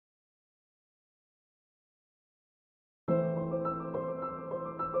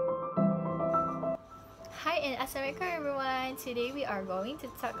Hi and Assalamualaikum everyone. Today we are going to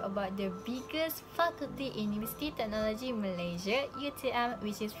talk about the biggest faculty in University Technology Malaysia, UTM,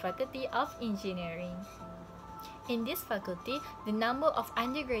 which is Faculty of Engineering. In this faculty, the number of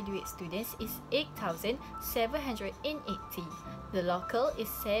undergraduate students is 8,780. The local is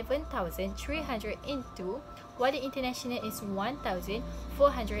 7,302, while the international is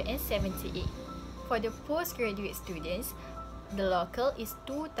 1,478. For the postgraduate students, the local is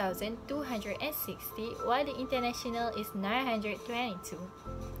 2,260, while the international is 922.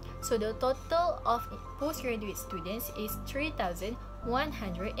 So the total of postgraduate students is 3,182.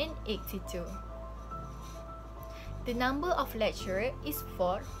 The number of lecturer is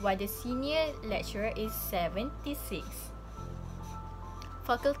 4, while the senior lecturer is 76.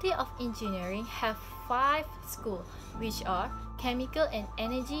 Faculty of Engineering have 5 schools, which are Chemical and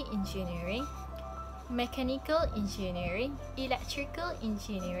Energy Engineering, Mechanical Engineering, Electrical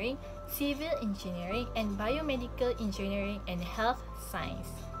Engineering, Civil Engineering, and Biomedical Engineering and Health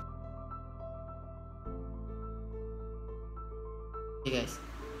Science. Hey guys,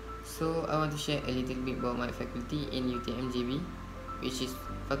 so I want to share a little bit about my faculty in UTM-JB, which is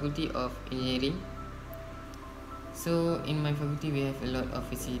Faculty of Engineering. So in my faculty we have a lot of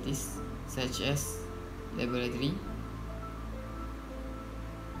facilities such as laboratory,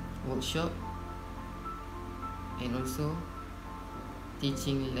 workshop, and also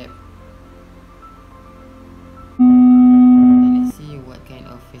teaching lab. And let's see what kind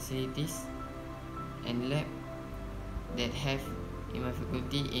of facilities and lab that have in my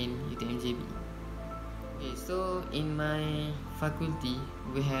faculty in UTM-JB. Okay, so in my faculty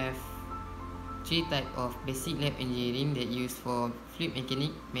we have 3 types of basic lab engineering that use for fluid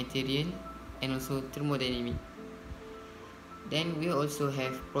mechanics, material, and also thermodynamic. Then we also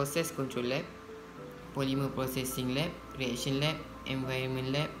have process control lab, polymer processing lab, reaction lab,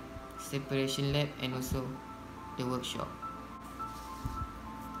 environment lab, separation lab, and also the workshop.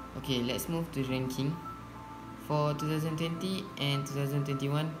 Okay, let's move to ranking. For 2020 and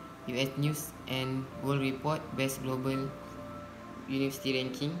 2021 US News and World Report Best Global University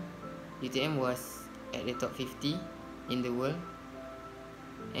Ranking, UTM was at the top 50 in the world.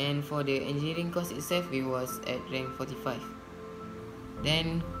 And for the engineering course itself, we was at rank 45.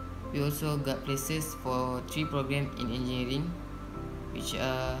 Then we also got places for 3 programs in engineering, which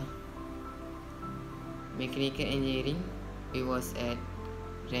are Mechanical Engineering. We was at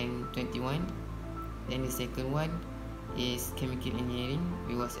rank 21. Then the second one is Chemical Engineering.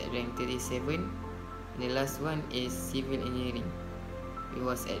 We was at rank 37. And the last one is Civil Engineering. We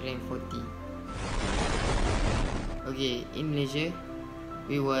was at rank 40. Okay, in Malaysia,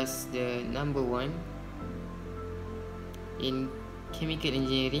 we was the number 1 in Chemical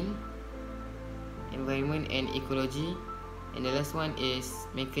Engineering, Environment and Ecology, and the last one is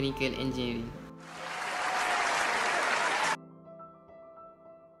Mechanical Engineering.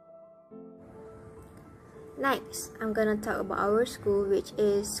 Next, I'm gonna talk about our school, which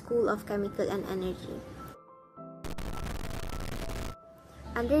is School of Chemical and Energy.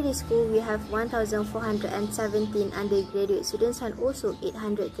 Under this school, we have 1,417 undergraduate students and also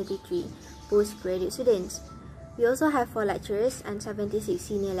 833 postgraduate students. We also have 4 lecturers and 76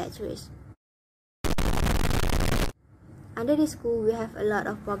 senior lecturers. Under this school, we have a lot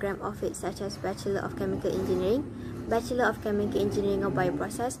of program offered such as Bachelor of Chemical Engineering, Bachelor of Chemical Engineering of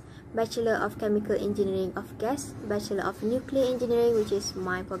Bioprocess, Bachelor of Chemical Engineering of Gas, Bachelor of Nuclear Engineering, which is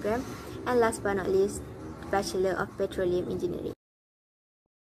my program, and last but not least, Bachelor of Petroleum Engineering.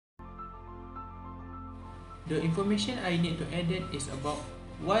 The information I need to add is about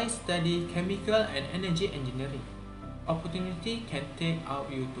why study chemical and energy engineering. Opportunity can take out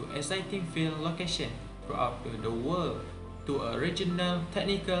you to exciting field location throughout the world, to a regional,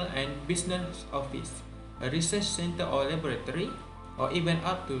 technical and business office, a research center or laboratory, or even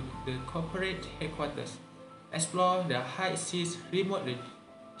up to the corporate headquarters. Explore the high seas, remote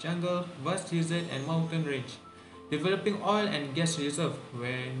jungle, vast desert and mountain range, developing oil and gas reserve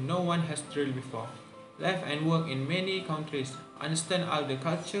where no one has drilled before. Live and work in many countries, understand all the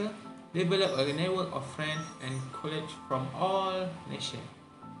culture, develop a network of friends and colleagues from all nations.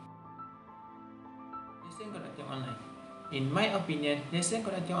 Lesson conducted online. In my opinion, lesson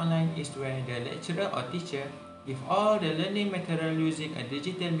conducted online is where the lecturer or teacher give all the learning material using a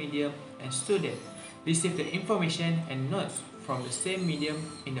digital medium and students receive the information and notes from the same medium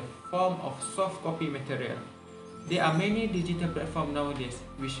in the form of soft copy material. There are many digital platforms nowadays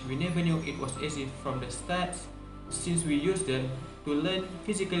which we never knew it was easy from the start, since we use them to learn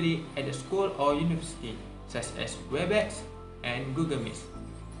physically at the school or university, such as WebEx and Google Meet,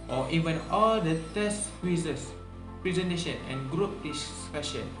 or even all the test quizzes, presentation and group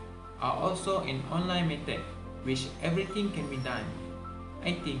discussion are also an online method, which everything can be done.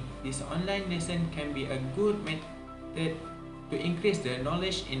 I think this online lesson can be a good method to increase the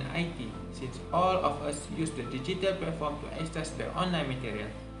knowledge in IT, since all of us use the digital platform to access the online material.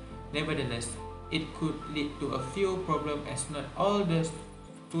 Nevertheless, it could lead to a few problems as not all the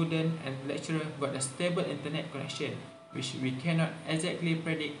students and lecturers got a stable internet connection, which we cannot exactly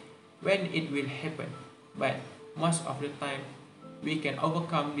predict when it will happen, but most of the time we can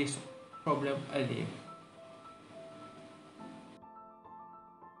overcome this problem early.